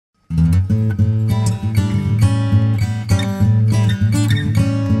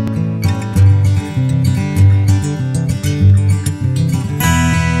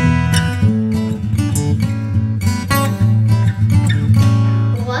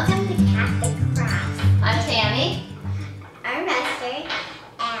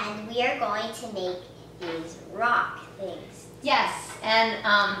rock things. Yes, and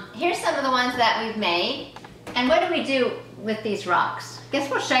here's some of the ones that we've made. And what do we do with these rocks? Guess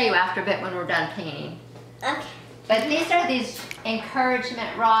we'll show you after a bit when we're done painting. Okay. But these are these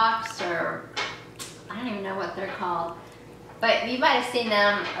encouragement rocks, or I don't even know what they're called. But you might have seen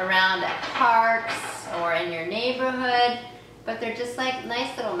them around at parks or in your neighborhood. But they're just like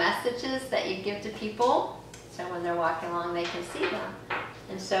nice little messages that you give to people. So when they're walking along, they can see them.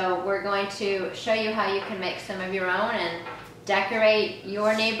 And so we're going to show you how you can make some of your own and decorate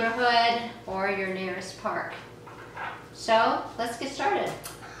your neighborhood or your nearest park. So let's get started.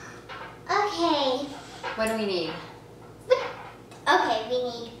 Okay. What do we need? Okay, we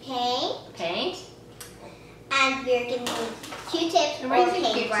need paint. Paint. And we're going to need Q-tips or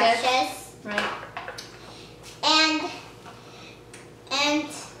paint brushes. Right. And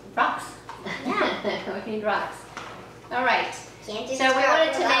rocks. Yeah. We need rocks. All right. Can't just So we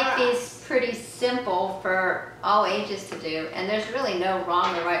wanted to make rocks. these pretty simple for all ages to do, and there's really no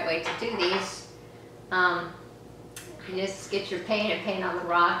wrong or right way to do these. You just get your paint and paint on the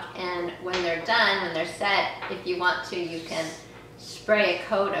rock, and when they're done, when they're set, if you want to, you can spray a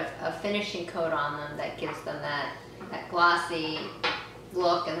coat of a finishing coat on them that gives them that glossy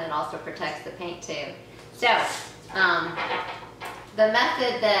look, and then also protects the paint too. So the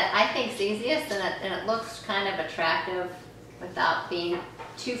method that I think is easiest and it looks kind of attractive without being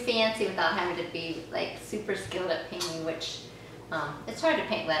too fancy, without having to be like super skilled at painting, which it's hard to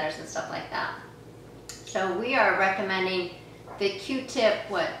paint letters and stuff like that. So we are recommending the Q-tip,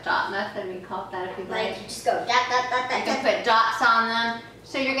 dot method, we call it that if you like. You just go dot, dot, dot, dot, You can put dots on them.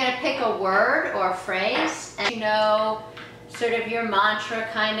 So you're going to pick a word or a phrase, and you know, sort of your mantra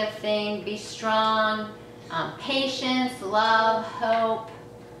kind of thing. Be strong, patience, love, hope,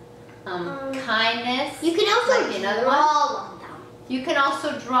 kindness. You can also Might be another draw one. on them. You can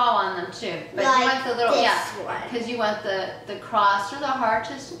also draw on them too, but Like you want the little, this one. because you want the cross or the heart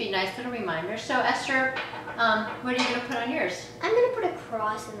just to be nice little reminders. So Esther, what are you going to put on yours? I'm going to put a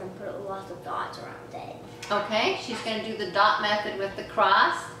cross and then put lots of dots around it. Okay, she's going to do the dot method with the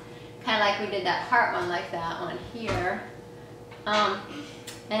cross, kind of like we did that heart one, like that one here.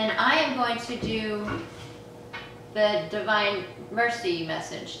 And I am going to do the Divine Mercy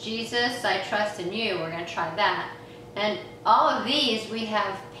message. Jesus, I trust in you. We're going to try that. And all of these we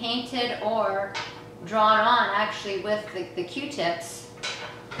have painted or drawn on actually with the Q-tips.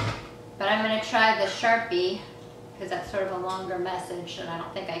 But I'm going to try the Sharpie because that's sort of a longer message and I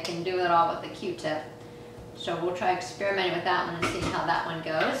don't think I can do it all with the Q-tip. So we'll try experimenting with that one and see how that one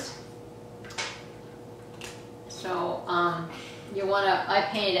goes. So you want to, I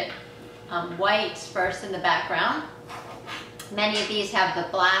painted it white first in the background. Many of these have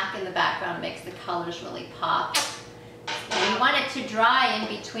the black in the background, it makes the colors really pop. And you want it to dry in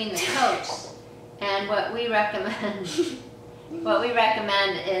between the coats. And what we recommend,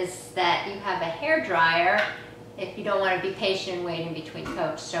 is that you have a hair dryer if you don't want to be patient and wait in between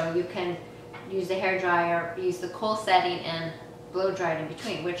coats. So you can use the hair dryer, use the cool setting, and blow dry it in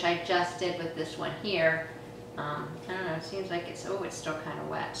between, which I just did with this one here. I don't know, it seems like it's still kind of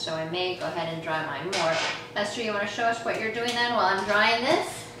wet. So I may go ahead and dry mine more. Esther, you want to show us what you're doing then while I'm drying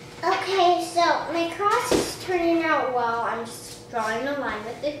this? Okay, so my cross is turning out well. I'm just drawing a line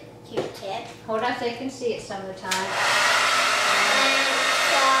with the Q-tip. Hold on so you can see it some of the time.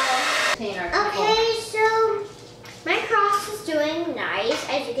 Okay, so my cross is doing nice,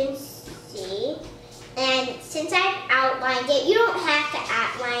 as you can see. And since I've outlined it, you don't have to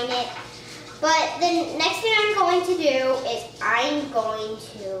outline it. But the next thing I'm going to do is I'm going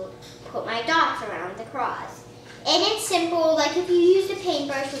to put my dots around the cross. And it's simple, like if you use a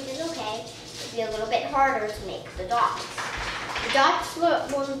paintbrush, which is okay, it'll be a little bit harder to make the dots. The dots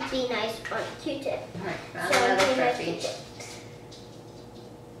won't be nice on a Q-tip. Alright, So another I'm doing my Sharpie. Q-tip.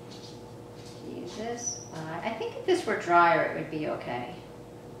 Use this. I think if this were drier, it would be okay.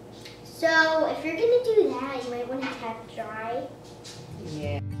 So if you're going to do that, you might want to have it dry.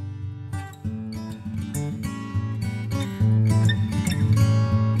 Yeah.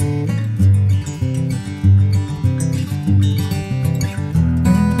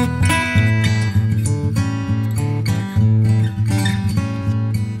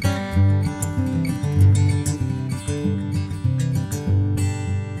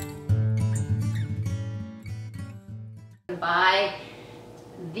 Buy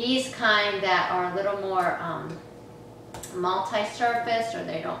these kind that are a little more multi-surface, or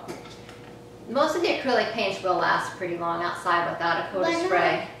they don't. Most of the acrylic paints will last pretty long outside without a coat of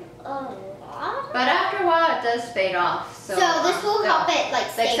spray. But after a while, it does fade off. So this will help it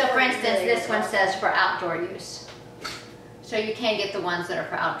like stay so for instance, really this one well. says for outdoor use. So you can get the ones that are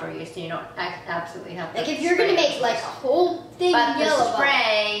for outdoor use, and you don't absolutely have to. Like if you're gonna make like a whole thing but yellow. The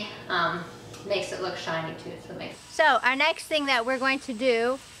spray makes it look shiny too. So our next thing that we're going to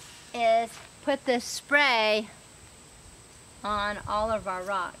do is put this spray on all of our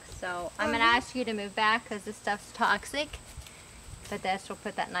rocks. So I'm gonna ask you to move back because this stuff's toxic. But this will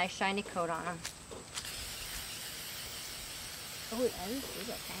put that nice shiny coat on them. Oh, that is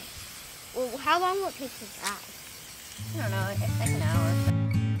good, thanks. Well, how long will it take to dry? I don't know, like an hour.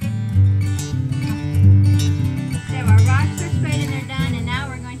 So our rocks are sprayed and they're done, and now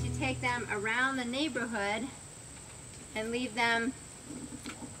we're going to take them around the neighborhood and leave them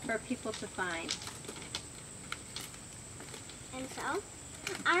for people to find. And so,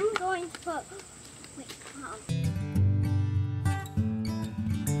 I'm going to put, wait,